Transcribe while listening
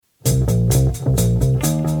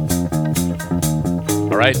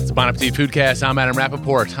right, it's Bon Appetit Foodcast. I'm Adam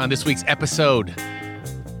Rappaport. On this week's episode,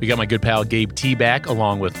 we got my good pal Gabe T back,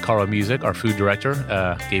 along with Carla Music, our food director.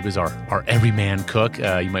 Gabe is our everyman cook.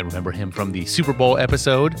 You might remember him from the Super Bowl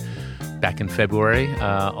episode back in February,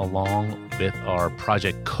 along with our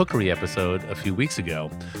Project Cookery episode a few weeks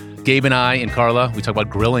ago. Gabe and I and Carla, we talk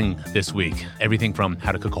about grilling this week. Everything from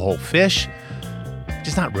how to cook a whole fish,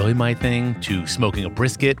 just not really my thing, to smoking a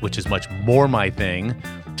brisket, which is much more my thing,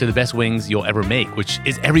 to the best wings you'll ever make, which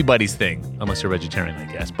is everybody's thing, unless you're vegetarian, I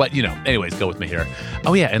guess. But, anyways, go with me here.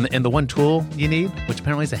 Oh, yeah, and the one tool you need, which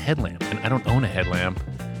apparently is a headlamp, and I don't own a headlamp,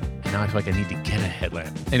 and now I feel like I need to get a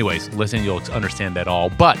headlamp. Anyways, listen, you'll understand that all.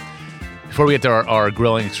 But before we get to our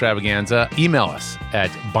grilling extravaganza, email us at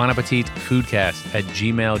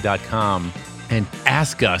bonappetitfoodcast@gmail.com and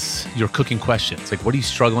ask us your cooking questions. Like, what are you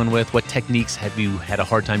struggling with? What techniques have you had a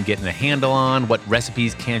hard time getting a handle on? What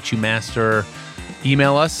recipes can't you master?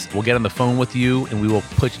 Email us. We'll get on the phone with you, and we will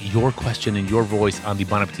put your question and your voice on the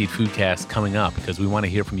Bon Appetit Foodcast coming up because we want to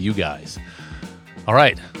hear from you guys. All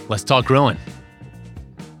right, let's talk grilling.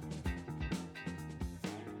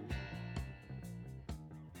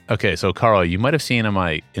 Okay, so Carl, you might have seen on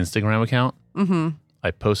my Instagram account,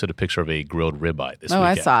 I posted a picture of a grilled ribeye this weekend.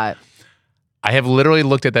 I saw it. I have literally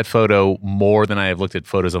looked at that photo more than I have looked at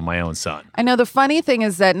photos of my own son. I know the funny thing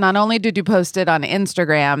is that not only did you post it on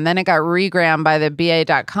Instagram, then it got regrammed by the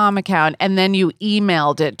BA.com account, and then you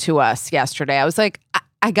emailed it to us yesterday. I was like,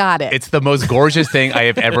 I got it. It's the most gorgeous thing I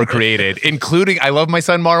have ever created, including, I love my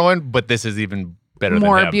son Marlon, but this is even better than him.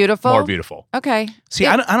 More beautiful? More beautiful. Okay. See,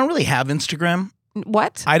 I don't really have Instagram.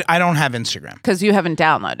 What? I don't have Instagram. Because you haven't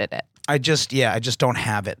downloaded it. I just don't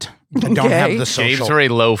have it. I don't have the social. Gabe's very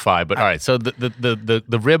lo-fi, but all right. So the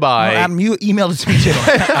ribeye. No, Adam, you emailed it to me too.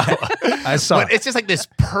 I saw But it's just like this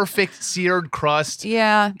perfect seared crust.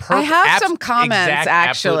 Yeah, I have some comments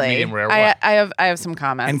actually. Medium rare. I have some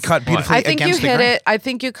comments. And cut beautifully I think you against the hit grain. it. I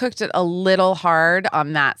think you cooked it a little hard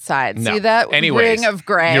on that side. No. See that ring of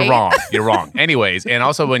gray? You're wrong. You're wrong. Anyways, and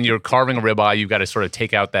also when you're carving a ribeye, you've got to sort of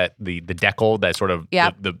take out the decal, that sort of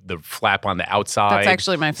the flap on the outside. That's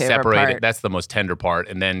actually my favorite separate part. it. That's the most tender part,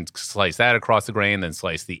 and then slice that across the grain, then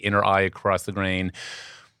slice the inner eye across the grain.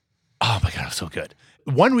 Oh my God, it was so good.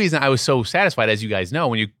 One reason I was so satisfied, as you guys know,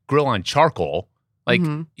 when you grill on charcoal, like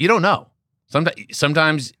you don't know.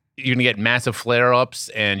 Sometimes you're gonna get massive flare-ups,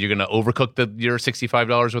 and you're gonna overcook your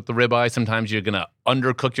 $65 with the ribeye. Sometimes you're gonna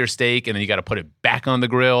undercook your steak, and then you got to put it back on the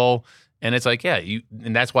grill. And it's like,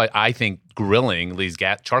 and that's why I think grilling, at least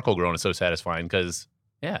charcoal grilling, is so satisfying because.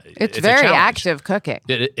 Yeah, it's very active cooking.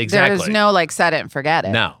 Exactly. There's no set it and forget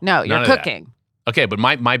it. No, you're cooking. Okay, but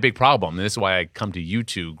my big problem, and this is why I come to you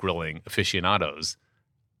two grilling aficionados.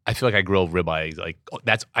 I feel like I grill ribeye like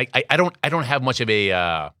that's I don't have much of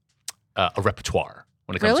a repertoire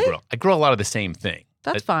when it comes to grill. I grill a lot of the same thing.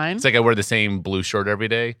 That's fine. It's like I wear the same blue shirt every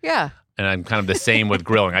day. Yeah. And I'm kind of the same with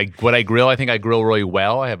grilling. I think I grill really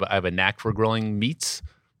well. I have a knack for grilling meats.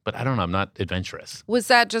 But I don't know. I'm not adventurous. Was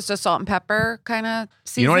that just a salt and pepper kind of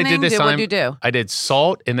seasoning? You know what I did this time? What did you do? I did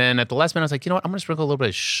salt, and then at the last minute, I was like, you know what? I'm going to sprinkle a little bit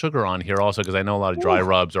of sugar on here also because I know a lot of dry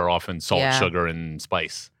rubs are often salt, sugar, and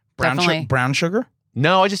spice. Brown sugar?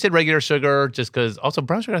 No, I just did regular sugar just because also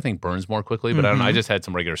brown sugar I think burns more quickly, but I don't know. I just had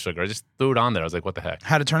some regular sugar. I just threw it on there. I was like, what the heck?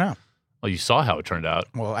 How'd it turn out? Well, you saw how it turned out.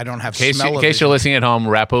 Well, I don't have In smell of case it. you're listening at home,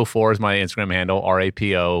 Rapo4 is my Instagram handle,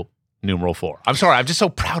 RAPO numeral 4. I'm sorry. I'm just so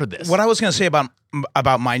proud of this. What I was going to say about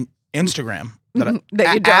my Instagram that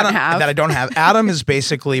I don't have. Adam is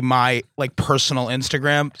basically my personal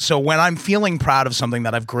Instagram. So when I'm feeling proud of something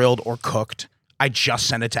that I've grilled or cooked, I just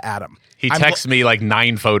send it to Adam. He texts me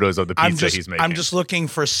 9 photos of the pizza he's making. I'm just looking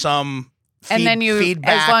for some and then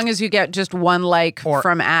feedback. As long as you get just one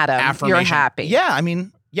from Adam, you're happy. Yeah, I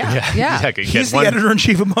mean, yeah. Exactly. He's the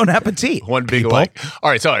editor-in-chief of Bon Appetit. One big like. All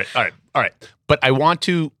right. But I want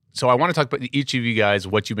to talk about each of you guys,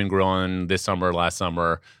 what you've been grilling this summer, last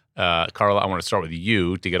summer. Carla, I want to start with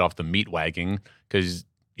you to get off the meat wagging because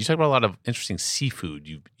you talk about a lot of interesting seafood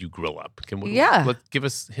you grill up. Can we? Yeah.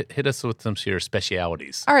 Hit us with some of your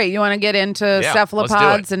specialities. All right, you want to get into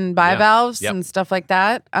cephalopods and bivalves and stuff like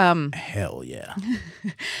that? Hell yeah.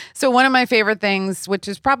 So one of my favorite things, which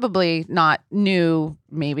is probably not new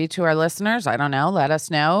maybe to our listeners, I don't know, let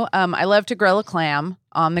us know. I love to grill a clam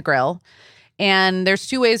on the grill. And there's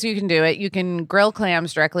 2 ways you can do it. You can grill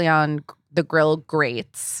clams directly on the grill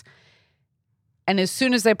grates. And as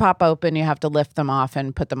soon as they pop open, you have to lift them off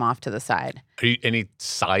and put them off to the side. Are you any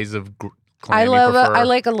size of clam I prefer?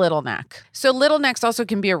 like a little neck. So little necks also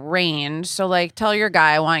can be a range. So tell your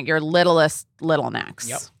guy I want your littlest little necks.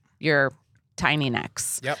 Yep. Your tiny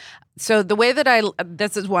necks. Yep. So the way that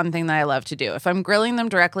this is one thing that I love to do. If I'm grilling them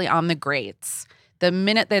directly on the grates, the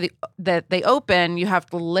minute that they open, you have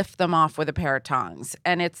to lift them off with a pair of tongs.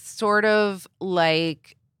 And it's sort of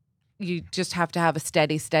like you just have to have a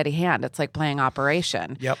steady hand. It's like playing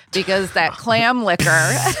Operation. Yep. Because that clam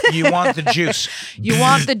liquor, You want the juice. you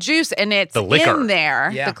want the juice, and it's The liquor. in there.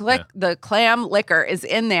 Yeah. The clam liquor is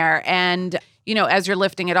in there, and as you're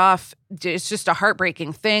lifting it off, it's just a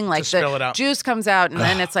heartbreaking thing. Like spill it the out. juice comes out, and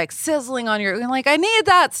then it's like sizzling on you're like, I need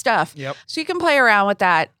that stuff. Yep. So you can play around with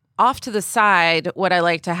that. Off to the side, what I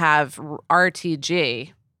like to have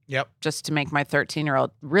RTG, Yep. just to make my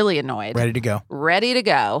 13-year-old really annoyed. Ready to go. Ready to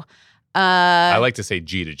go. I like to say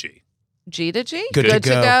G to G. G to G? Good to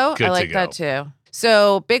go. Good I to like go. that too.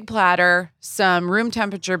 So big platter, some room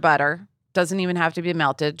temperature butter. Doesn't even have to be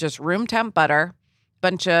melted, just room temp butter.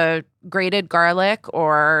 Bunch of grated garlic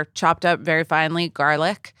or chopped up very finely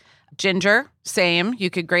garlic. Ginger, same. You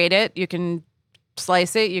could grate it. You can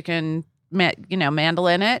slice it. You can,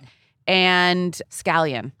 mandolin it. And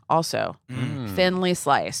scallion also, thinly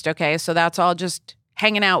sliced. Okay, so that's all just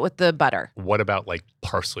hanging out with the butter. What about like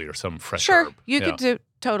parsley or some fresh Sure, herb? you could do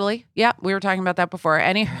totally. Yeah, we were talking about that before.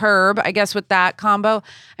 Any herb, I guess, with that combo.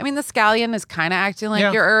 I mean, the scallion is kind of acting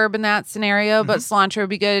like your herb in that scenario, but cilantro would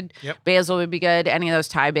be good. Yep. Basil would be good. Any of those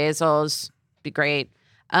Thai basils be great.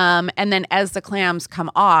 And then as the clams come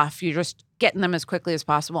off, you're just getting them as quickly as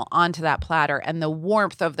possible onto that platter. And the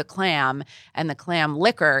warmth of the clam and the clam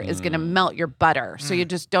liquor is going to melt your butter. So you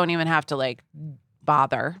just don't even have to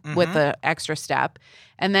bother with the extra step.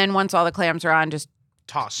 And then once all the clams are on, just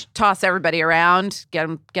toss everybody around, get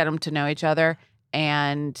them to know each other,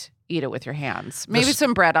 and eat it with your hands. Maybe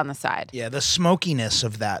some bread on the side. Yeah, the smokiness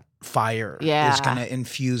of that fire Yeah. is going to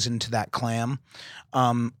infuse into that clam.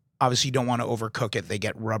 Obviously, you don't want to overcook it. They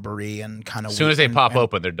get rubbery and kind of. As soon as they pop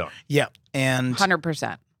open, they're done. Yeah, and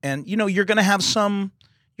 100%. and you're going to have some.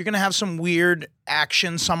 You're going to have some weird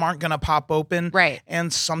action. Some aren't going to pop open. Right.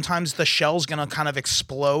 And sometimes the shell's going to kind of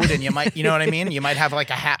explode and you might, you know what I mean? You might have like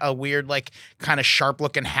a weird, like kind of sharp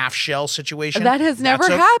looking half shell situation. That has never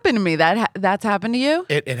happened to me. That's happened to you?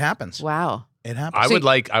 It happens. Wow. It happens.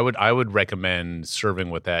 I would recommend serving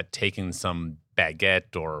with that, taking some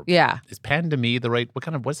baguette or is pan de mie the right,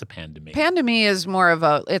 what's a pan de mie? Pan de mie is more of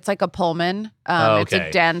it's like a Pullman. It's a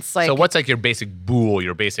dense, so what's like your basic boule,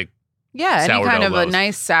 your basic any kind of loaves. a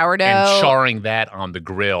nice sourdough. And charring that on the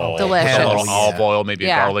grill. Delicious. With a little Yeah. olive oil, maybe a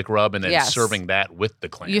garlic rub, and then Yes. serving that with the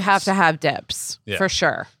clams. You have to have dips for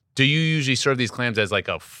sure. Do you usually serve these clams as like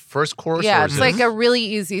a first course? Yeah, or it's is like it- a really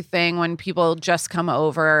easy thing when people just come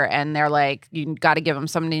over and they're like, you got to give them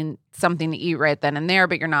something to eat right then and there,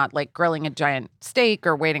 but you're not like grilling a giant steak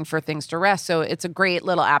or waiting for things to rest. So it's a great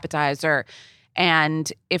little appetizer.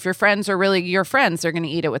 And if your friends are really your friends, they're going to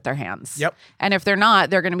eat it with their hands. Yep. And if they're not,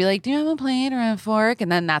 they're going to be like, do you have a plate or a fork? And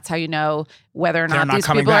then that's how you know whether or They're not not these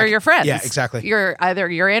coming people are back. your friends. Yeah, exactly. You're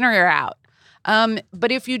in or you're out.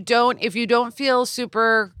 But if you don't feel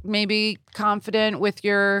super maybe confident with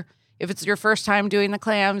if it's your first time doing the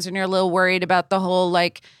clams and you're a little worried about the whole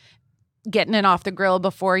like getting it off the grill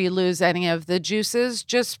before you lose any of the juices,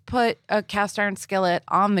 just put a cast iron skillet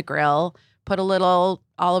on the grill, put a little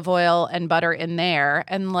olive oil and butter in there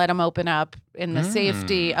and let them open up in the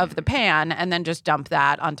safety of the pan, and then just dump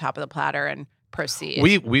that on top of the platter and proceed.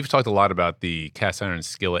 We've talked a lot about the cast iron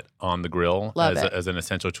skillet on the grill Love it. as an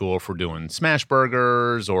essential tool for doing smash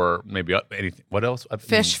burgers or maybe anything. What else?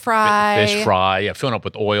 Fish fry. Fish fry. Yeah, filling up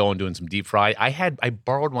with oil and doing some deep fry. I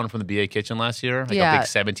borrowed one from the BA Kitchen last year, like a big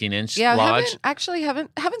 17-inch lodge.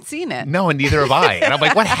 haven't seen it. No, and neither have I. And I'm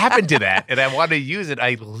like, what happened to that? And I wanted to use it.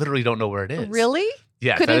 I literally don't know where it is. Really?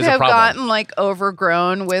 Yeah, Could that it is a have problem. gotten like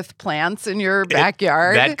overgrown with plants in your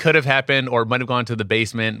backyard? That could have happened, or it might have gone to the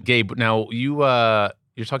basement. Gabe, now you're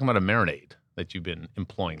talking about a marinade that you've been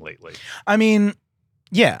employing lately. I mean,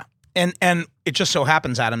 yeah. And it just so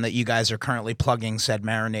happens, Adam, that you guys are currently plugging said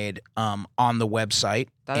marinade on the website.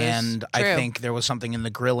 That is and I true. think there was something in the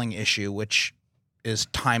grilling issue which is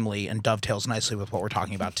timely and dovetails nicely with what we're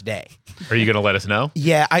talking about today. Are you going to let us know?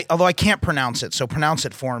 Yeah, although I can't pronounce it, so pronounce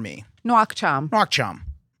it for me. Nuoc cham. Ngoc cham,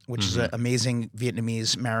 which is an amazing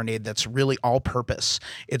Vietnamese marinade that's really all-purpose.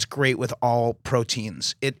 It's great with all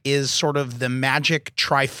proteins. It is sort of the magic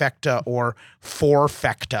trifecta or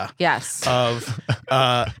fourfecta Yes. of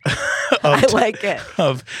I like it.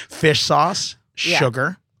 of fish sauce, Yeah.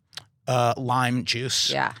 sugar, lime juice,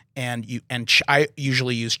 Yeah. and I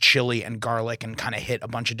usually use chili and garlic and kind of hit a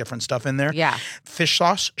bunch of different stuff in there. Yeah. Fish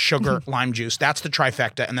sauce, sugar, lime juice. That's the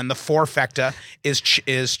trifecta, and then the fourfecta is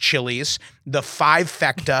chilies. The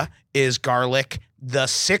fivefecta is garlic. The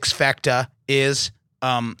sixfecta is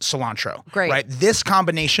cilantro. Great. Right. This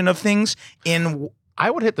combination of things I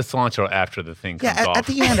would hit the cilantro after the thing comes Yeah, off. at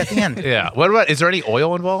the end. At the end. Yeah. What about? Is there any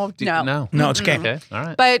oil involved? No. No, it's okay. Okay. All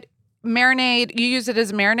right. But marinade, you use it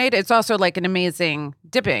as marinade. It's also like an amazing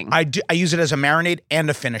dipping. I use it as a marinade and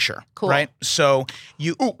a finisher. Cool. Right. So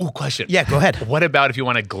you. Ooh, question. Yeah, go ahead. What about if you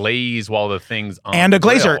want to glaze while the thing's on And the a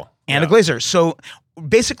glazer. grill? And a Yeah. glazer. So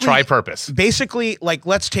basically, Tri-purpose. Basically, like,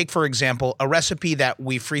 let's take, for example, a recipe that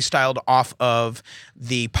we freestyled off of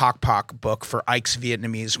the Pok Pok book for Ike's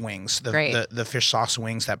Vietnamese wings, Great. the fish sauce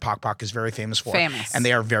wings that Pok Pok is very famous for. Famous. And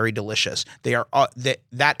they are very delicious. They are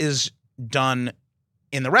that is done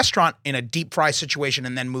in the restaurant in a deep fry situation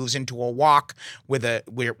and then moves into a wok with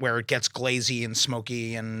where it gets glazy and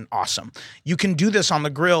smoky and awesome. You can do this on the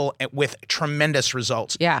grill with tremendous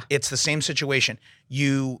results. Yeah. It's the same situation.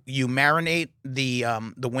 You marinate the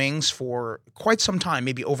wings for quite some time,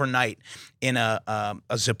 maybe overnight, in a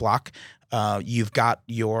Ziploc. You've got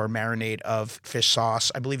your marinade of fish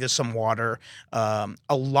sauce. I believe there's some water, a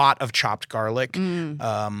lot of chopped garlic,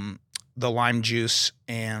 the lime juice,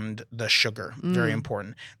 and the sugar. Very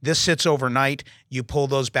important. This sits overnight. You pull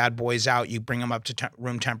those bad boys out. You bring them up to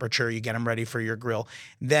room temperature. You get them ready for your grill.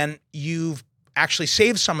 Then you've actually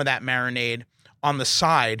saved some of that marinade on the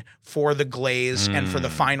side for the glaze and for the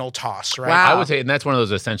final toss, right? Wow. I would say, and that's one of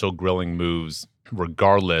those essential grilling moves.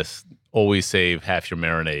 Regardless, always save half your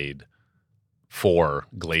marinade for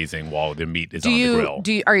glazing while the meat is on the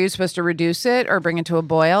grill. Are you supposed to reduce it or bring it to a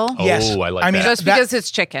boil? Oh, Yes. I like I mean, that. Just because it's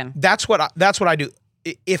chicken. That's what I do.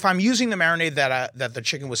 If I'm using the marinade that the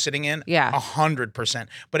chicken was sitting in, Yeah. 100%.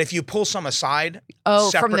 But if you pull some aside, Oh,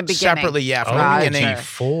 from the beginning. separately, yeah, from Gotcha. the beginning.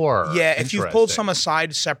 G4. Yeah, if you've pulled some Interesting.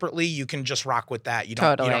 aside separately, you can just rock with that. You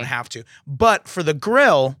don't Totally. have to. But for the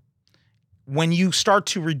grill, when you start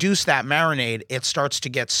to reduce that marinade, it starts to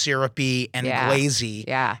get syrupy and Yeah. glazy.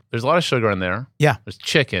 Yeah. There's a lot of sugar in there. Yeah. There's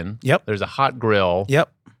chicken. Yep. There's a hot grill.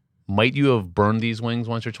 Yep. Might you have burned these wings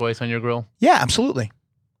once or twice on your grill? Yeah, absolutely.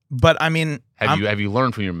 But I mean, Have you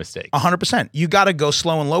learned from your mistakes? 100%. You got to go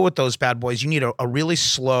slow and low with those bad boys. You need a really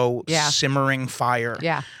slow, Yeah. simmering fire.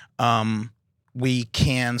 Yeah. We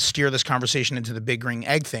can steer this conversation into the big ring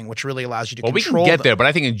egg thing, which really allows you to Well, we control. can get there, but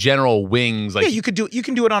I think in general, wings like Yeah, you can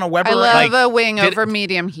do it on a Weber. I love like, a wing did- over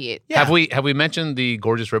medium heat. Yeah. have we mentioned the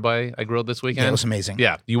gorgeous ribeye I grilled this weekend? Yeah, it was amazing.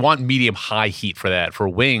 Yeah, you want medium high heat for that. For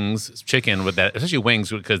wings, chicken with that, especially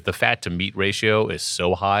wings, because the fat to meat ratio is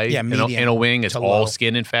so high. Yeah, in a medium wing, it's to all low.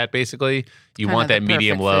 skin and fat basically. You Kind want of the that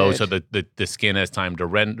medium perfect low, food. so the skin has time to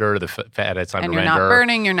render, the fat has time And to you're render. not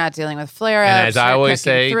burning, you're not dealing with flare ups. And as I always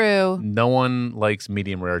say, through. no one likes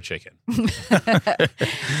medium rare chicken.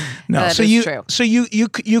 No, That so is you true. so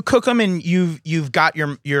you cook them and you've got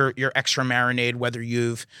your extra marinade, whether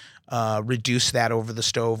you've reduced that over the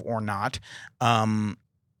stove or not.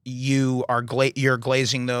 You are you're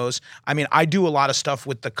glazing those. I mean, I do a lot of stuff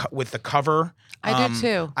with the cover. I do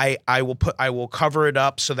too. I will cover it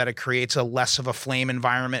up so that it creates a less of a flame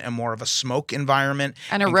environment and more of a smoke environment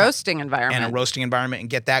And a roasting environment. and a roasting environment and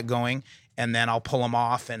get that going. And then I'll pull them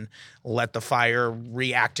off and let the fire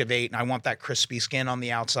reactivate. And I want that crispy skin on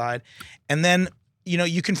the outside. And then,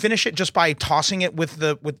 you can finish it just by tossing it with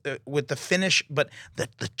the finish. But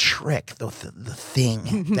the trick, the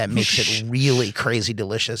thing that makes it really crazy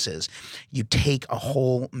delicious is you take a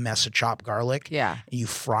whole mess of chopped garlic. Yeah. You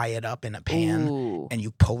fry it up in a pan. Ooh. And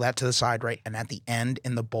you pull that to the side, right? And at the end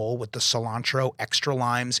in the bowl with the cilantro, extra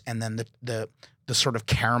limes, and then the sort of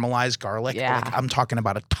caramelized garlic. Yeah. Like, I'm talking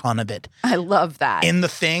about a ton of it I love that. in the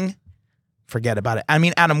thing. Forget about it. I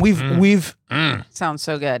mean, Adam, we've Sounds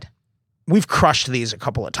so good. crushed these a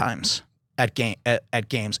couple of times at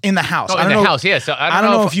games in the house. Oh, I in don't the know, house, yeah. So I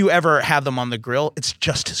don't know if you ever had them on the grill. It's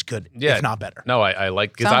just as good, Yeah. if not better. No, I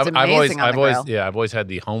like because Sounds amazing on the grill. I've always had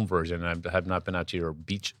the home version. I have not been out to your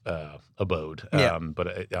beach abode, Yeah.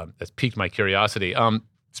 but it's piqued my curiosity.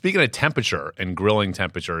 Speaking of temperature and grilling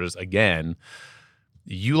temperatures, again,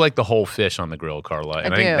 you like the whole fish on the grill, Carla,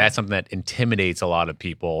 and I think do. that's something that intimidates a lot of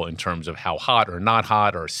people in terms of how hot or not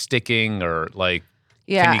hot or sticking or like.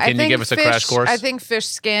 Yeah, Can you give us a crash course? I think fish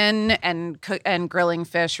skin and grilling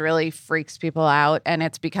fish really freaks people out, and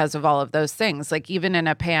it's because of all of those things. Like even in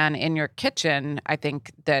a pan in your kitchen, I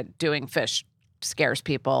think that doing fish scares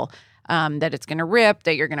people. That it's going to rip,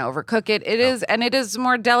 that you're going to overcook it. It is, and it is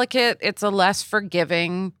more delicate. It's a less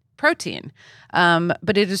forgiving protein,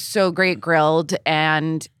 but it is so great grilled,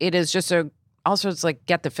 and it is just also it's like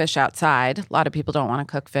get the fish outside. A lot of people don't want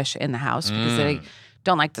to cook fish in the house because they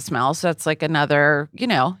don't like the smell. So that's like another,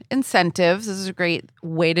 incentives. This is a great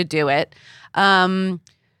way to do it.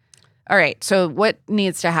 All right. So what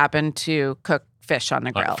needs to happen to cook fish on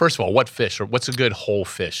the grill. First of all, what fish or what's a good whole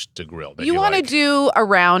fish to grill? That you want to like? do a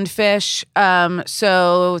round fish,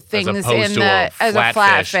 so things As opposed in to the a as a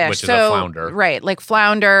flat fish, which is so a flounder. right, like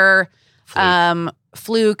flounder, Fluke.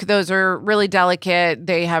 fluke. Those are really delicate.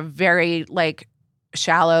 They have very like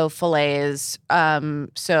shallow fillets,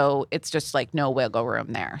 so it's just like no wiggle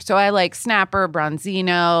room there. So I like snapper,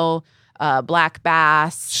 bronzino, black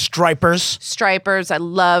bass, stripers. I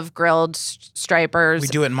love grilled stripers. We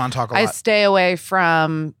do it in Montauk a I lot. stay away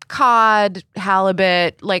from cod,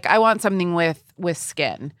 halibut. Like I want something with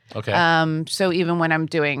skin. Okay. So even when I'm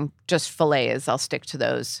doing just fillets, I'll stick to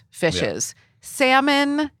those fishes.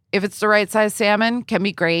 Salmon, if it's the right size salmon, can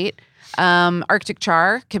be great. Arctic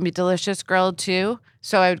char can be delicious grilled too.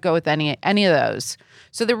 So I would go with any of those.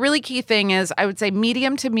 So the really key thing is I would say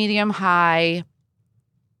medium to medium high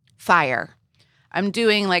fire. I'm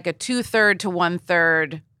doing like a 2/3 to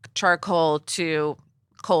 1/3 charcoal to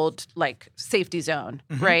cold, like safety zone,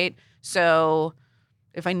 right? So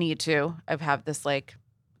if I need to, I have this like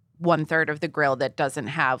 1/3 of the grill that doesn't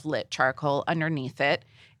have lit charcoal underneath it.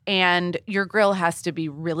 And your grill has to be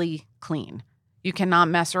really clean. You cannot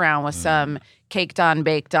mess around with some caked on,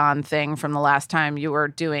 baked on thing from the last time you were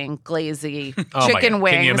doing glazy Oh my chicken God.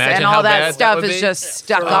 Can you wings imagine and how all bad that that stuff would is be? just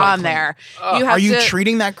stuck on there. You have Are you to,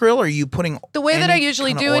 treating that grill or are you putting the way that I any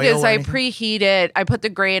usually kind do of it is oil or I anything? preheat it. I put the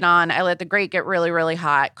grate on. I let the grate get really, really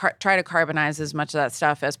hot. Try to carbonize as much of that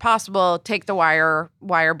stuff as possible. Take the wire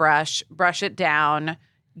brush it down,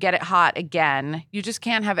 get it hot again. You just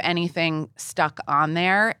can't have anything stuck on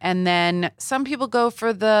there. And then some people go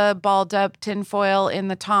for the balled up tinfoil in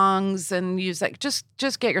the tongs and use like just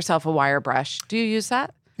get yourself a wire brush. Do you use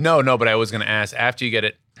that? No, but I was going to ask, after you get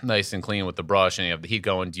it nice and clean with the brush and you have the heat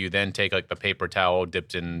going, do you then take like the paper towel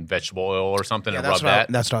dipped in vegetable oil or something and rub that?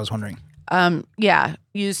 That's what I was wondering. Yeah.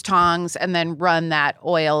 Use tongs and then run that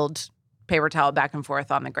oiled paper towel back and forth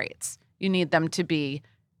on the grates. You need them to be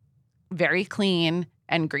very clean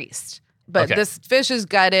and greased. But Okay. this fish is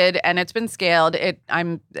gutted and it's been scaled.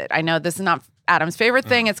 I know this is not Adam's favorite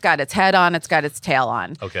thing. It's got its head on, it's got its tail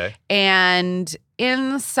on. Okay. And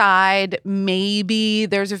inside, maybe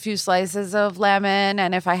there's a few slices of lemon.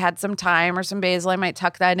 And if I had some thyme or some basil, I might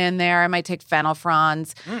tuck that in there. I might take fennel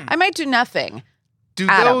fronds. I might do nothing. Do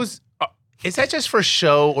Adam. those is that just for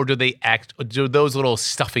show or do those little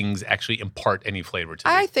stuffings actually impart any flavor to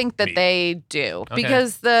I the think that meat? they do Okay.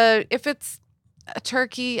 because if it's a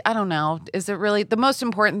turkey, I don't know. Is it really the most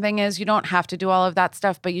important thing is you don't have to do all of that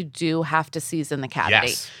stuff, but you do have to season the cavity.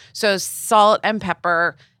 Yes. So salt and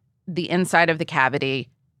pepper, the inside of the cavity.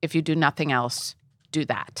 If you do nothing else, do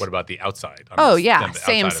that. What about the outside? Oh the yeah, outside of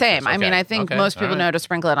same. the fish? I mean, Okay. I think Okay. most All people right. know to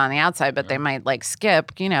sprinkle it on the outside, but they might like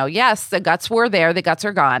skip. Yes, the guts were there. The guts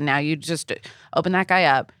are gone. Now you just open that guy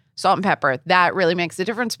up. Salt and pepper. That really makes a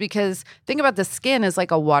difference because think about the skin as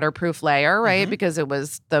like a waterproof layer, right? Because it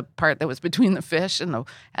was the part that was between the fish and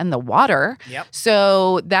the water. Yep.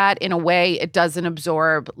 So that in a way it doesn't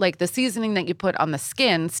absorb like the seasoning that you put on the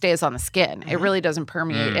skin stays on the skin. It really doesn't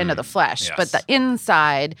permeate into the flesh. yes. But the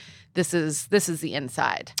inside, this is the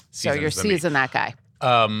inside. So you're Seasons the meat. seasoning that guy.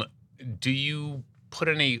 Do you put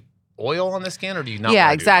any oil on the skin or do you not? Yeah,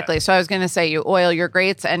 wanna do exactly. that? So I was going to say you oil your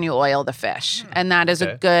grates and you oil the fish. And that is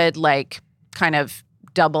okay. a good like kind of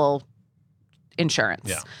double insurance.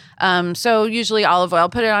 Yeah. So usually olive oil,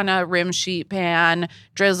 put it on a rim sheet pan,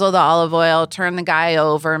 drizzle the olive oil, turn the guy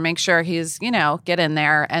over, make sure he's, get in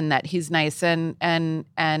there and that he's nice and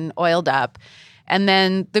oiled up. And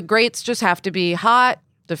then the grates just have to be hot.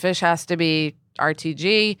 The fish has to be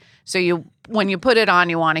RTG. So when you put it on,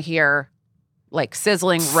 you want to hear like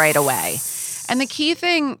sizzling right away. And the key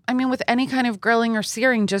thing, I mean, with any kind of grilling or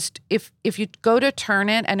searing, just if you go to turn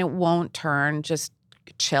it and it won't turn, just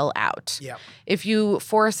chill out. Yeah. If you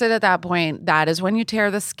force it at that point, that is when you tear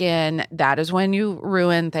the skin. That is when you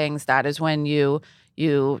ruin things. That is when you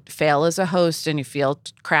fail as a host and you feel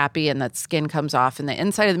crappy and that skin comes off and the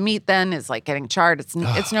inside of the meat then is like getting charred.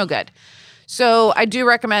 It's no good. So I do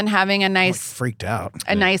recommend having a nice Freaked out.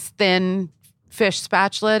 thin fish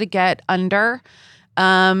spatula to get under.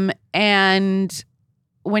 And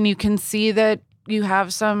when you can see that you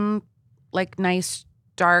have some like nice,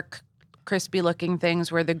 dark, crispy looking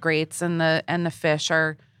things where the grates and the fish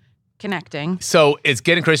are connecting. So it's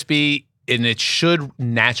getting crispy and it should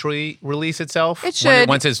naturally release itself. It should.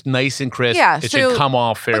 Once it's nice and crisp, Yeah, it so- should come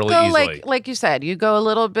off fairly But go easily. like you said, you go a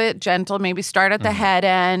little bit gentle, maybe start at the head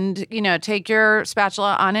end, take your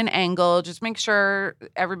spatula on an angle, just make sure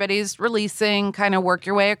everybody's releasing, kind of work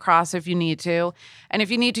your way across if you need to. And if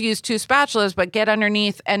you need to use two spatulas, but get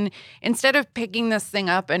underneath and instead of picking this thing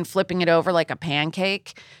up and flipping it over like a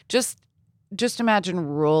pancake, just just imagine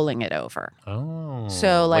rolling it over. Oh.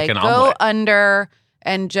 So like an go omelet. under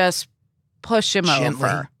and just push him Gently,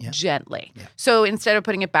 over yeah. gently. Yeah. So instead of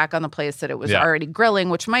putting it back on the place that it was Yeah. already grilling,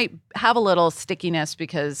 which might have a little stickiness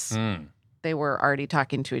because Mm. they were already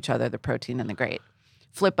talking to each other, the protein and the grate.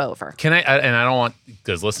 Flip over. Can and I don't want,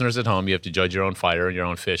 because listeners at home, you have to judge your own fighter and your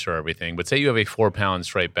own fish or everything. But say you have a 4-pound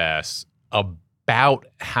striped bass, about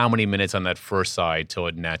how many minutes on that first side till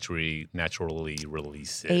it naturally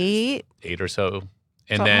releases? 8 or so.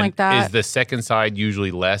 And Something then like that. is the second side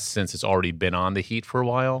usually less since it's already been on the heat for a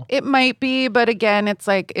while? It might be, but again, it's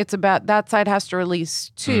like it's about that side has to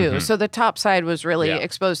release too. Mhm. So the top side was really Yeah.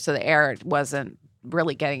 exposed to the air. It wasn't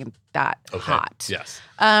really getting that hot. Yes.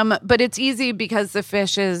 But it's easy because the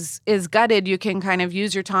fish is gutted. You can kind of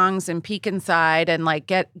use your tongs and peek inside and like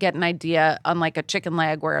get an idea on like a chicken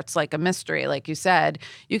leg where it's like a mystery, like you said.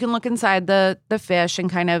 You can look inside the fish and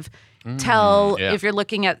kind of tell yeah. if you're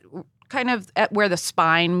looking at kind of at where the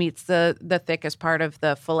spine meets the thickest part of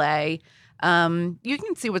the fillet. You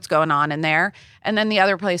can see what's going on in there. And then the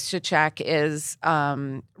other place to check is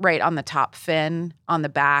right on the top fin on the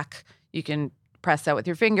back. You can press that with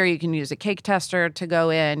your finger. You can use a cake tester to go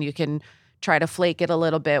in. You can try to flake it a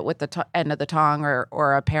little bit with the end of the tong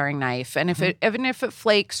or a paring knife. And even if it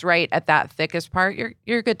flakes right at that thickest part,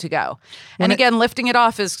 you're good to go. And again, lifting it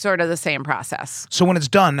off is sort of the same process. So when it's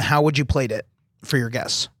done, how would you plate it for your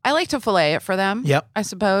guests? I like to fillet it for them. Yep. I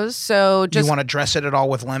suppose. So Do just you want to dress it at all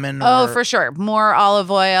with lemon? Oh, or- for sure. More olive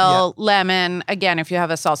oil, lemon. Again, if you have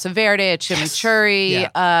a salsa verde, a chimichurri, Yeah.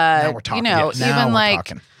 Now we're you talking. know, Yeah, now even we're like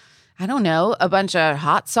talking. I don't know, a bunch of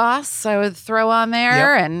hot sauce I would throw on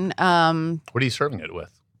there, and What are you serving it with?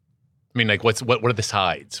 I mean, like, what are the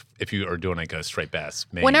sides if you are doing like a straight bass?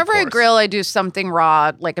 Main whenever I course? grill, I do something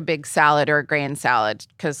raw, like a big salad or a grain salad,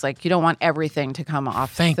 because like you don't want everything to come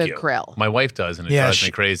off Thank the you. grill. My wife does, and it Yeah, drives me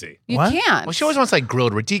crazy. You What? can't. Well, she always wants like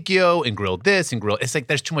grilled radicchio and grilled this and grilled. It's like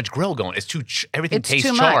there's too much grill going. It's too everything It's tastes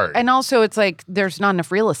too charred. much, and also it's like there's not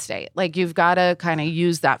enough real estate. Like you've got to kind of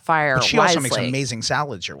use that fire But she wisely. also makes amazing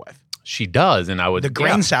salads, your wife. She does, and I would The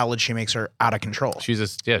grain yeah. salad she makes are out of control. She's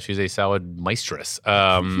a salad maestress.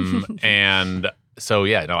 And so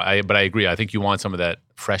yeah, no, but I agree. I think you want some of that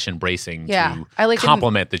fresh and bracing Yeah, to I like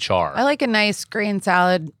complement the char. I like a nice grain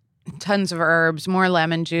salad, tons of herbs, more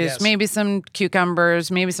lemon juice, Yes. maybe some cucumbers,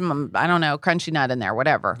 maybe some, I don't know, crunchy nut in there,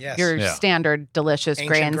 whatever. Yes. Your Yeah. standard delicious Ancient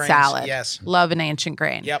grain grains, salad. yes. Love an ancient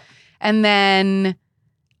grain. Yep. And then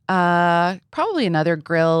probably another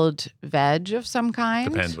grilled veg of some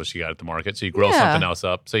kind. Depends what you got at the market. So you grill Yeah. something else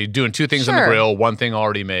up. So you're doing two things on the Sure. grill, one thing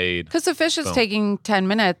already made. Because the fish is Boom. taking 10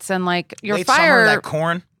 minutes and like your Late fire. summer, that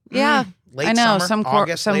corn. Yeah. Late I know. summer,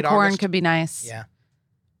 August, some late corn August. could be nice. Yeah.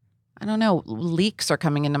 I don't know. Leeks are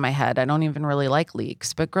coming into my head. I don't even really like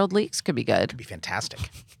leeks, but grilled leeks could be good. Could be fantastic.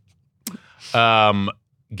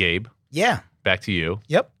 Gabe, Yeah. back to you.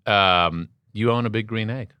 Yep. You own a big green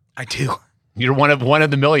egg. I do. You're one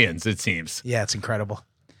of the millions, it seems. Yeah, it's incredible.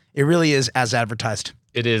 It really is as advertised.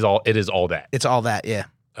 It is all that. It's all that. Yeah.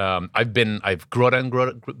 I've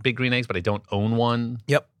grown big green eggs, but I don't own one.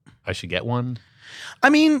 Yep. I should get one. I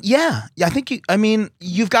mean, yeah. I think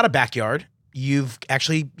you've got a backyard. You've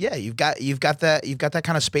actually, you've got that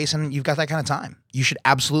kind of space and you've got that kind of time. You should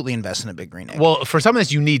absolutely invest in a big green egg. Well, for some of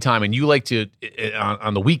this, you need time, and you like to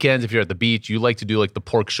on the weekends if you're at the beach, you like to do like the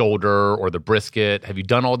pork shoulder or the brisket. Have you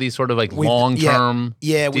done all these sort of like long term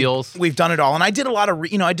deals? We've done it all, and I did a lot of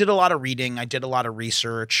reading. I did a lot of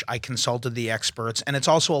research. I consulted the experts, and it's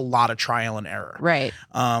also a lot of trial and error. Right.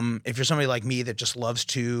 If you're somebody like me that just loves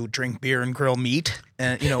to drink beer and grill meat,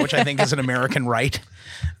 and which I think is an American right.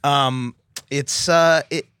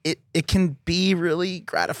 It can be really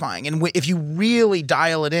gratifying, and if you really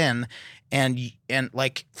dial it in, and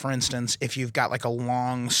like for instance, if you've got like a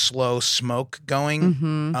long slow smoke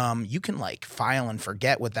going, you can like file and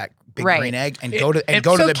forget with that big Right. green egg and go to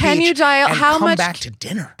so the can beach you dial and how come much back to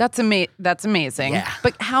dinner. That's amazing. Yeah.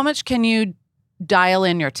 But how much can you dial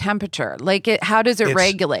in your temperature? Like how does it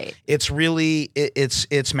regulate? It's really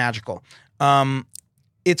it's magical.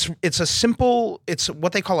 It's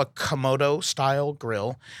what they call a Komodo style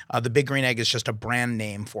grill. The Big Green Egg is just a brand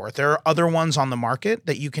name for it. There are other ones on the market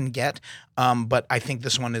that you can get, but I think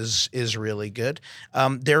this one is really good.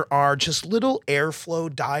 There are just little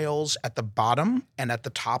airflow dials at the bottom and at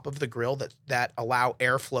the top of the grill that allow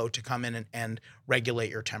airflow to come in and regulate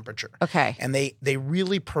your temperature. Okay. And they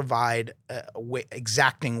really provide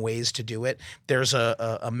exacting ways to do it. There's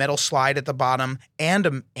a metal slide at the bottom and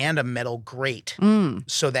a metal grate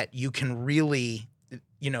so that you can really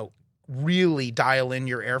dial in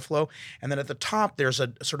your airflow. And then at the top, there's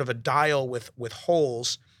a sort of a dial with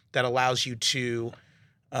holes that allows you to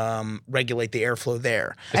regulate the airflow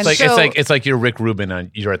there. It's like you're Rick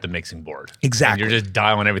Rubin you're at the mixing board. Exactly. And you're just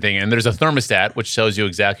dialing everything. And there's a thermostat which shows you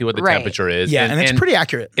exactly what the temperature is. Yeah, and it's pretty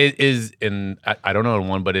accurate. It is, and I don't know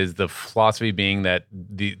one, but is the philosophy being that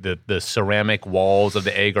the ceramic walls of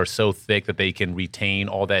the egg are so thick that they can retain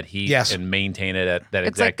all that heat and maintain it at that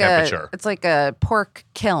exact temperature. It's like a pork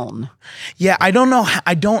kiln. Yeah, I don't know.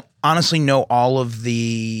 I don't honestly know all of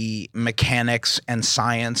the mechanics and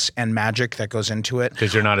science and magic that goes into it.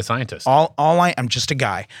 Because you're not a scientist. I'm just a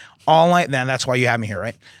guy. That's why you have me here,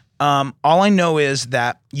 right? All I know is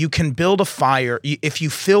that you can build a fire if you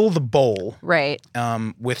fill the bowl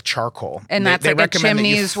with charcoal, and that's like a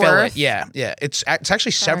chimney's worth. Yeah. It's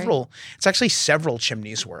actually several. It's actually several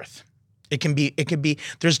chimneys worth. It can be.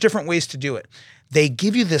 There's different ways to do it. They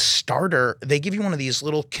give you this starter. They give you one of these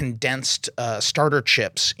little condensed starter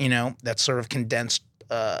chips. That's sort of condensed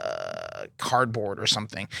cardboard or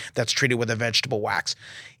something that's treated with a vegetable wax.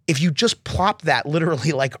 If you just plop that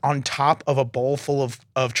literally like on top of a bowl full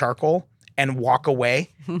of charcoal and walk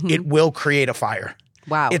away, it will create a fire.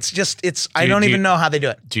 Wow. I don't even know how they do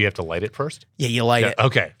it. Do you have to light it first? Yeah, you light it.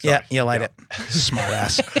 Okay. Sorry. Yeah, you light it. Smart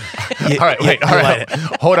ass. All right.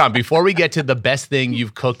 Hold on. Before we get to the best thing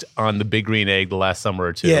you've cooked on the Big Green Egg the last summer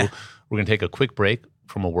or two, we're going to take a quick break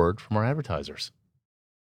from a word from our advertisers.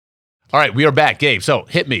 All right, we are back. Gabe, so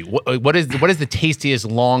hit me. What is the tastiest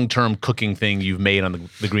long-term cooking thing you've made on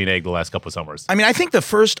the Green Egg the last couple of summers? I mean, I think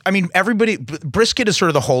brisket is sort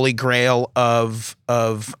of the holy grail of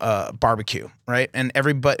barbecue, right? And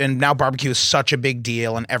now barbecue is such a big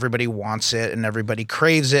deal, and everybody wants it, and everybody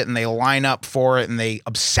craves it, and they line up for it, and they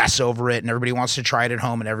obsess over it, and everybody wants to try it at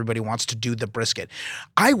home, and everybody wants to do the brisket.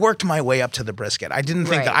 I worked my way up to the brisket. I didn't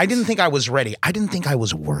think I was ready. I didn't think I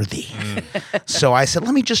was worthy. So I said,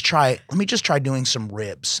 let me just try doing some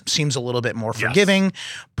ribs. Seems a little bit more forgiving. Yes.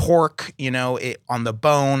 Pork, on the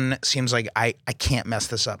bone, seems like I can't mess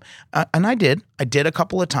this up. And I did. I did a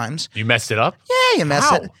couple of times. You messed it up? Yeah, you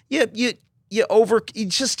mess it. You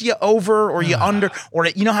over, or you under, or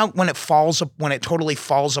how when it totally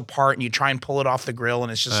falls apart and you try and pull it off the grill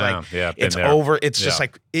and it's just it's over. It's just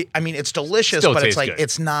like, it's delicious, still but it's like, good.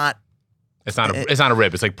 it's not. It's not a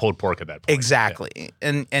rib. It's like pulled pork at that point. Exactly.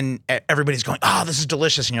 Yeah. And everybo's going, oh, this is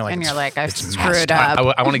delicious. And you're like, I screwed up.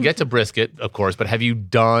 I want to get to brisket, of course, but have you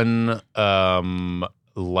done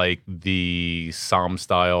like the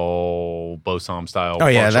Bow Som style? Oh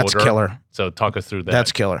yeah, that's killer. So talk us through that.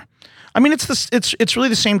 That's killer. I mean, it's really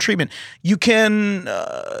the same treatment. You can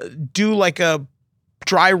do like a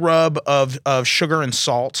dry rub of sugar and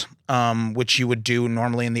salt, which you would do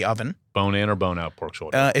normally in the oven. Bone in or bone out pork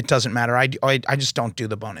shoulder? It doesn't matter. I just don't do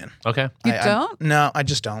the bone in. Okay. You don't? No, I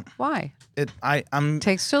just don't. Why? I'm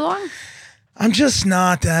takes too long? I'm just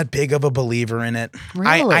not that big of a believer in it.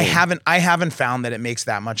 Really? I haven't found that it makes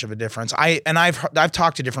that much of a difference. I've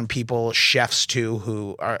talked to different people, chefs too,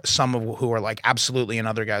 who are like absolutely, and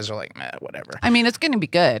other guys are like, whatever. I mean, it's going to be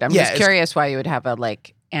good. I'm just curious why you would have a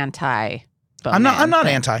like anti. I'm not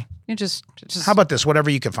anti. You just how about this? Whatever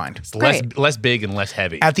you can find. It's less big and less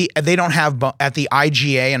heavy. They don't have at the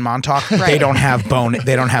IGA in Montauk. They don't have bone.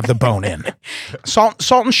 They don't have the bone in. Salt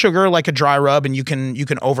and sugar like a dry rub, and you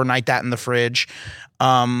can overnight that in the fridge,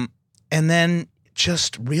 and then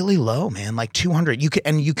just really low, man, like 200. You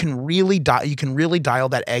can really dial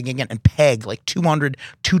that egg again and peg like 200,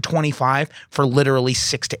 225 for literally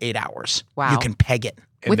 6 to 8 hours. Wow, you can peg it.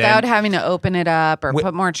 Without having to open it up or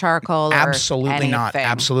put more charcoal or absolutely not.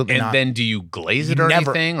 Absolutely not. And then do you glaze it or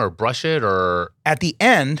anything or brush it or? At the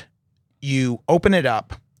end, you open it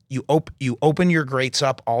up. You open your grates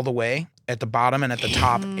up all the way at the bottom and at the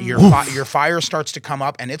top. Your fire starts to come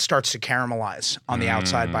up and it starts to caramelize on the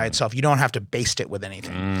outside by itself. You don't have to baste it with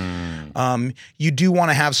anything. You do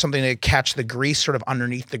want to have something to catch the grease sort of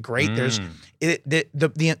underneath the grate. There's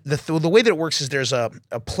the way that it works is there's a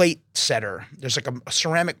plate setter. There's like a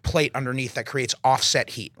ceramic plate underneath that creates offset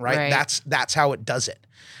heat, right? That's how it does it.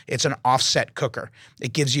 It's an offset cooker.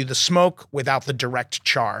 It gives you the smoke without the direct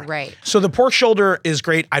char. Right. So the pork shoulder is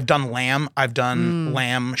great. I've done lamb. I've done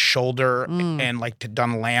lamb shoulder and like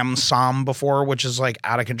done lamb som before, which is like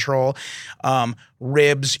out of control.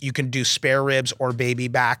 Ribs, you can do spare ribs or baby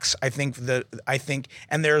backs. I think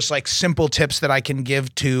and there's like simple tips that I can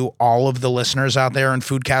give to all of the listeners out there in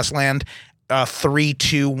Foodcast land. 3,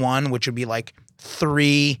 2, 1, which would be like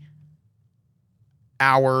 3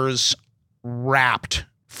 hours wrapped.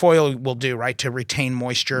 Foil will do, right, to retain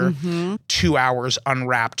moisture. 2 hours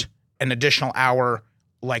unwrapped, an additional hour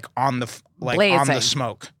like on the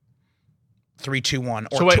smoke. 3, 2, 1,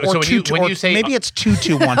 or, So wait, so when you say maybe it's 2,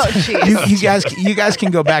 2, 1. Oh, jeez. You guys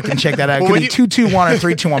can go back and check that out. It could be 2, 2, 1 or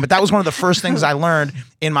 3, 2, 1. But that was one of the first things I learned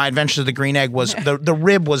in my Adventures of the Green Egg was the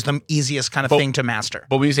rib was the easiest kind of thing to master.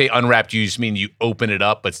 But when you say unwrapped, you just mean you open it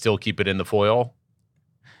up but still keep it in the foil?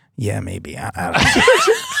 Yeah, maybe. I don't know.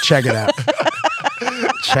 Check it out.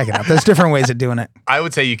 Check it out. There's different ways of doing it. I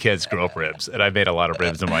would say you can't screw up ribs, and I've made a lot of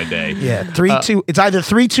ribs in my day. Yeah, 3, 2. It's either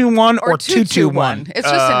 3, 2, 1 or 2, 2, 1. It's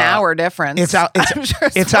just an hour difference. It's out.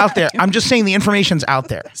 It's out there. I'm just saying the information's out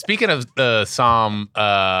there. Speaking of the Som,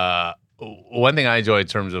 one thing I enjoy in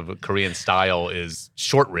terms of Korean style is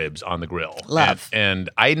short ribs on the grill. Love. And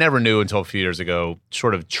I never knew until a few years ago,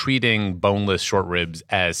 sort of treating boneless short ribs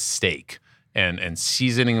as steak. And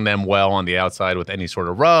seasoning them well on the outside with any sort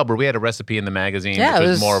of rub, or we had a recipe in the magazine Yeah, which it was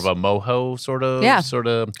was- more of a mojo sort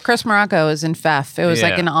of Chris Morocco was in Pfeff. It was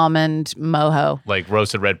like Yeah. an almond mojo. like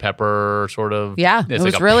roasted red pepper sort of. Yeah, It's it like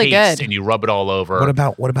was a really paste, good. and you rub it all over. What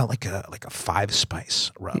about like a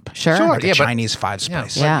 5-spice rub? Sure. Like Yeah, a but- Chinese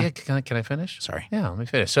 5-spice. Yeah. Can I finish? Sorry. Yeah, let me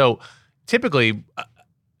finish. So typically,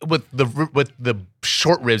 with the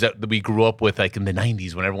short ribs that we grew up with, like in the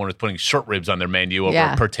 90s, when everyone was putting short ribs on their menu over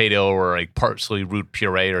Yeah. potato or like parsley root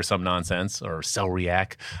puree or some nonsense or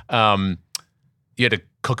celeriac, you had to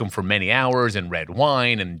cook them for many hours in red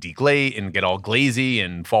wine and deglaze and get all glazy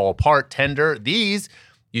and fall apart tender. These,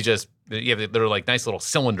 they're like nice little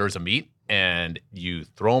cylinders of meat, and you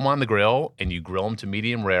throw them on the grill and you grill them to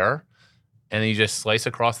medium rare, and then you just slice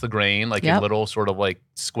across the grain like in Yep. little sort of like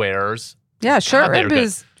squares. Yeah, short God, they're rib good.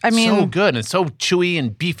 is, I mean, so good and so chewy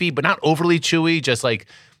and beefy, but not overly chewy, just like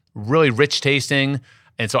really rich tasting.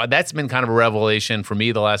 And so that's been kind of a revelation for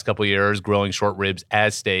me the last couple of years, grilling short ribs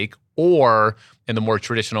as steak, or in the more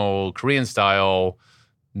traditional Korean style,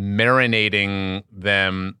 marinating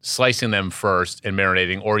them, slicing them first and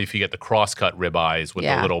marinating, or if you get the cross-cut ribeyes with the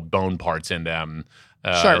Yeah. little bone parts in them.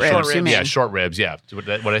 Short ribs, you mean. Yeah, short ribs, yeah. What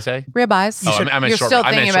did I say? ribeyes. Oh, I meant You're short still ribs.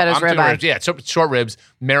 I meant thinking about it as I'm thinking ribeye. ribs. Yeah, so short ribs,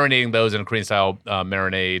 marinating those in a Korean style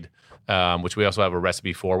marinade, which we also have a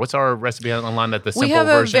recipe for. What's our recipe online? That the simple We have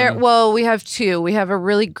version. we have two. We have a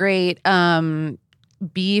really great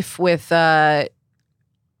beef with I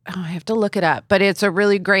have to look it up, but it's a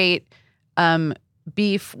really great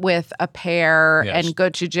beef with a pear Yes. and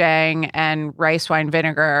gochujang and rice wine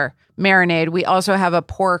vinegar marinade. We also have a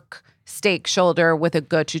pork steak shoulder with a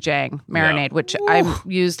gochujang marinade, which I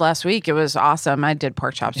used last week. It was awesome. I did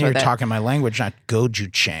pork chops You're with it. talking my language, not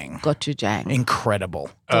gochujang. Gochujang. Incredible.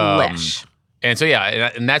 Delish. And so,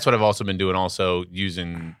 yeah, and that's what I've also been doing, also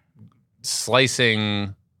using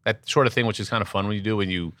slicing, that sort of thing, which is kind of fun when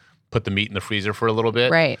you put the meat in the freezer for a little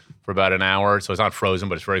bit. Right. For about an hour. So it's not frozen,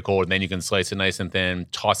 but it's very cold. And then you can slice it nice and thin,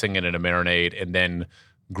 tossing it in a marinade, and then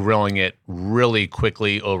grilling it really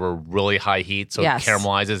quickly over really high heat so Yes. it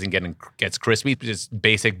caramelizes and gets crispy. Just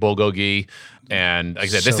basic bulgogi. And like I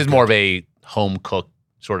said, So this is more of a home cooked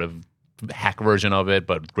sort of hack version of it,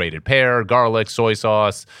 but grated pear, garlic, soy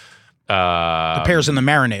sauce. The pear's in the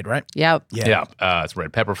marinade, right? Yep. Yeah. It's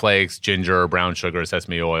red pepper flakes, ginger, brown sugar,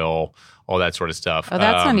 sesame oil, all that sort of stuff. Oh,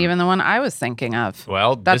 that's not even the one I was thinking of.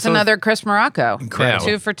 Well, That's this was- another Chris Morocco. Incredible.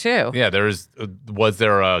 2 for 2. Yeah, was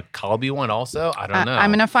there a Kalbi one also? I don't know. I'm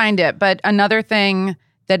going to find it. But another thing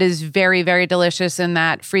that is very, very delicious in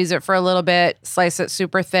that, freeze it for a little bit, slice it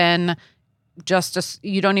super thin.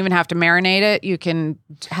 You don't even have to marinate it. You can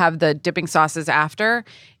have the dipping sauces after,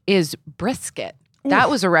 is brisket.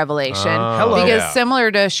 That was a revelation Hello. because Yeah.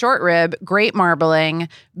 similar to short rib, great marbling,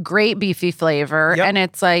 great beefy flavor. Yep. And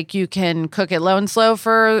it's like you can cook it low and slow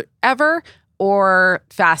forever or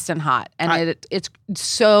fast and hot. And it's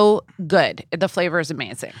so good. The flavor is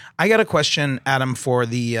amazing. I got a question, Adam, for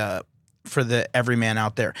the everyman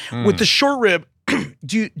out there. With the short rib,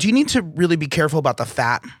 do you need to really be careful about the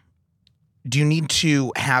fat? Do you need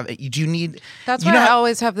to have? Do you need? That's you why know I how-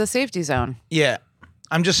 always have the safety zone. Yeah.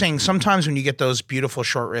 I'm just saying sometimes when you get those beautiful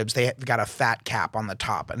short ribs, they've got a fat cap on the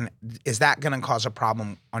top. And is that going to cause a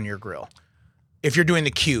problem on your grill? If you're doing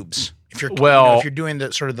the cubes, if you're doing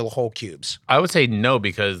the sort of the whole cubes. I would say no,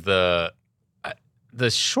 because the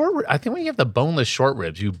short, I think when you have the boneless short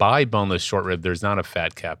ribs, you buy boneless short rib, there's not a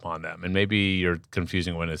fat cap on them. And maybe you're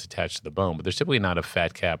confusing when it's attached to the bone, but there's typically not a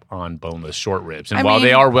fat cap on boneless short ribs. And I while they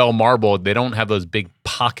mean- are well marbled, they don't have those big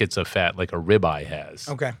pockets of fat like a ribeye has.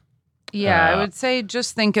 Okay. Yeah, I would say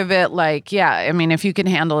just think of it like, if you can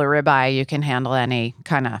handle a ribeye, you can handle any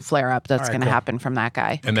kind of flare up that's All right, going to cool. happen from that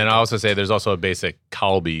guy. And then I also say there's also a basic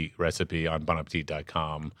kalbi recipe on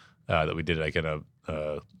bonappetit.com that we did like in a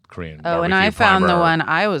Korean Oh, and barbecue I found the primer. one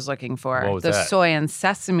I was looking for, What was the that? soy and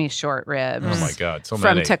sesame short ribs Oh my God, so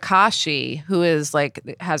from many. Takashi, who is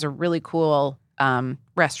has a really cool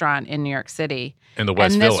restaurant in New York City. In the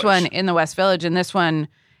West and Village. this one in the West Village. And this one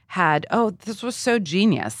had, this was so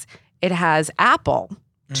genius. It has apple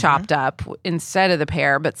chopped up instead of the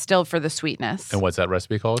pear, but still for the sweetness. And what's that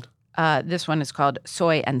recipe called? This one is called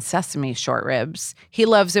soy and sesame short ribs. He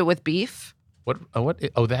loves it with beef. What? Oh,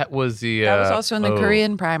 that was the. That was also in the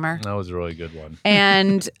Korean primer. That was a really good one.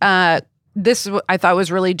 And this I thought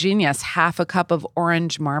was really genius. Half a cup of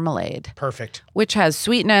orange marmalade, Perfect. which has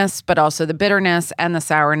sweetness, but also the bitterness and the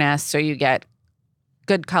sourness. So you get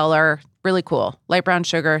good color. Really cool. Light brown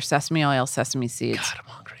sugar, sesame oil, sesame seeds. God, I'm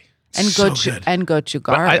hungry. And So gochu good. and But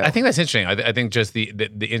gochugaru. I think that's interesting. I think just the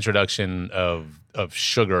introduction of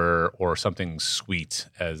sugar or something sweet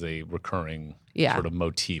as a recurring Yeah. sort of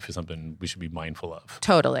motif is something we should be mindful of.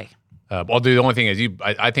 Totally. Although the only thing is,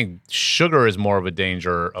 I think sugar is more of a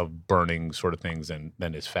danger of burning sort of things than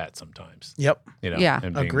is fat sometimes. Yep. Yeah.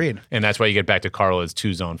 and Agreed. And that's why you get back to Carla's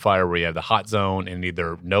 2-zone fire, where you have the hot zone and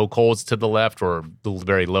either no coals to the left or the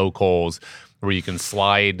very low coals, where you can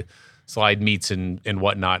slide meats and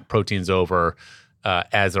whatnot, proteins over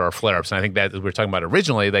as there are flare ups. And I think that we were talking about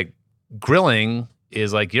originally, like grilling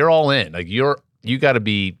is like you're all in, like you got to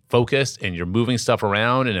be focused and you're moving stuff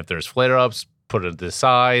around. And if there's flare ups, put it to the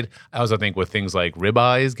side. I also think with things like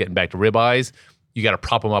ribeyes, getting back to ribeyes, you got to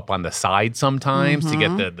prop them up on the side sometimes to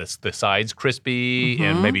get the sides crispy.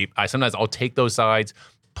 And maybe sometimes I'll take those sides,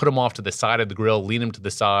 put them off to the side of the grill, lean them to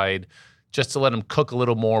the side, just to let them cook a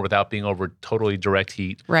little more without being over totally direct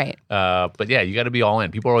heat. Right. But yeah, you got to be all in.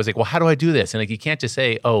 People are always like, well, how do I do this? And like, you can't just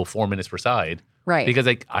say, 4 minutes per side. Right. Because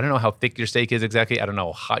like, I don't know how thick your steak is exactly. I don't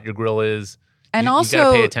know how hot your grill is. And you also,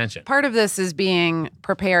 got to pay attention. part of this is being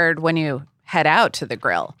prepared when you head out to the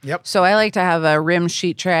grill. Yep. So I like to have a rim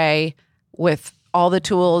sheet tray with all the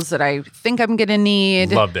tools that I think I'm going to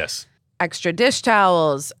need. Love this. Extra dish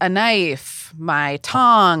towels, a knife, my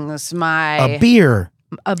tongs, A beer.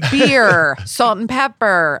 a beer, salt and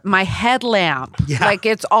pepper, my headlamp. Yeah. Like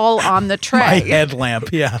it's all on the tray. My headlamp.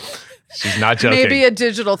 Yeah. She's not joking. Maybe a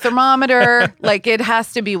digital thermometer. Like it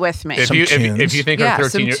has to be with me. If Some you tunes. think Yeah, her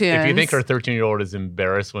some 13 if you think tunes. her 13-year-old is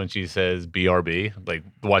embarrassed when she says BRB, like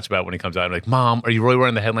watch about when he comes out. I'm like, Mom, are you really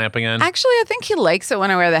wearing the headlamp again? Actually, I think he likes it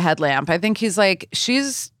when I wear the headlamp. I think he's like,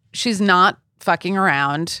 she's not fucking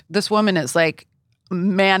around. This woman is like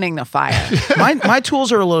manning the fire. My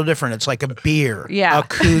tools are a little different. It's like a beer, Yeah. a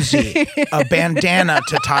koozie, a bandana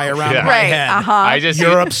to tie around Yeah. my Right. head. I just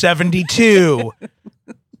Europe 72.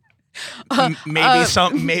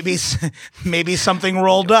 Maybe something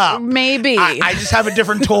rolled up. Maybe. I just have a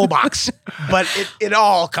different toolbox, but it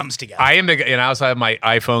all comes together. I am the and I also have my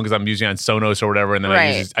iPhone because I'm using it on Sonos or whatever, and then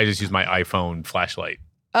Right. I just use my iPhone flashlight.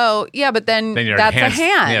 Oh, yeah, but then Then you're that's hands, a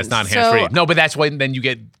hand. Yeah, it's not So hands free. No, but that's why then you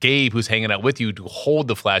get Gabe who's hanging out with you to hold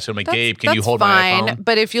the flash. So I'm like, that's- Gabe, can you that's hold fine. my iPhone?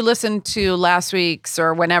 But if you listen to last week's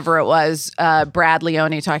or whenever it was, Brad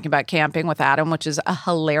Leone talking about camping with Adam, which is a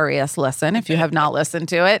hilarious listen if you have not listened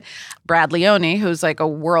to it. Brad Leone, who's like a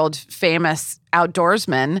world famous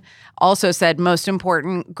outdoorsman, also said most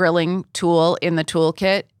important grilling tool in the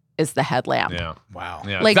toolkit is the headlamp. Yeah, Wow.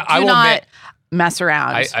 yeah. Like, I do will not admit, mess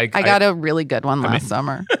around. I got a really good one last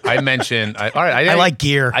summer. I mentioned. All right, I like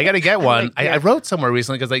gear. I got to get one. like I wrote somewhere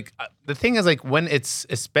recently because like the thing is like when it's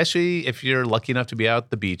especially if you're lucky enough to be out at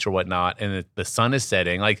the beach or whatnot and the sun is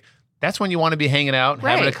setting, like that's when you want to be hanging out,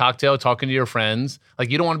 having a Right. cocktail, talking to your friends. Like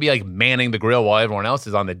you don't want to be like manning the grill while everyone else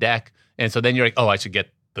is on the deck. And so then you're like, I should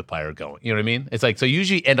get the fire going. You know what I mean? It's like so you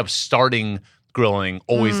usually end up starting grilling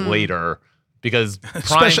always later because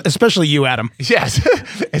prime. Especially you, Adam. Yes,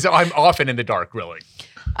 and so I'm often in the dark grilling.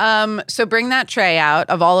 So bring that tray out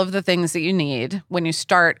of all of the things that you need when you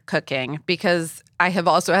start cooking, because I have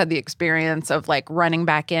also had the experience of like running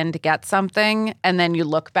back in to get something and then you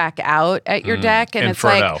look back out at your deck and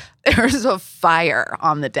Inferno. it's like there's a fire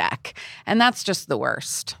on the deck. And that's just the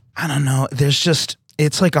worst. I don't know.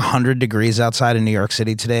 It's like 100 degrees outside of New York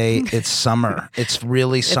City today. It's summer. It's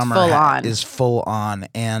really summer. full on. Is full on.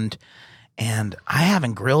 And I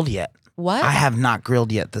haven't grilled yet. What? I have not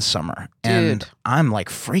grilled yet this summer. And Dude. I'm like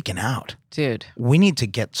freaking out. Dude. We need to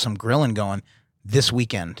get some grilling going this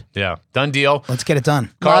weekend. Yeah, done deal. Let's get it done.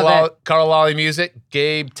 Love Carl Lolly Music,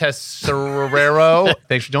 Gabe Tesserero.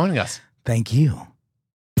 Thanks for joining us. Thank you.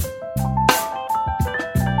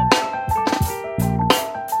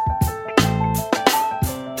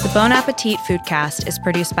 The Bon Appetit Foodcast is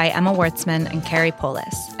produced by Emma Wertzman and Carrie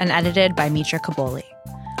Polis and edited by Mitra Kaboli.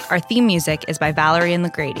 Our theme music is by Valerie and the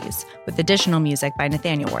Grady's, with additional music by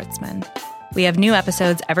Nathaniel Wertzman. We have new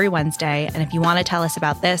episodes every Wednesday, and if you want to tell us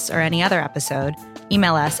about this or any other episode,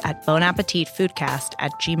 email us at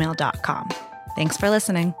bonappetitfoodcast@gmail.com. Thanks for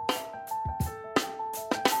listening.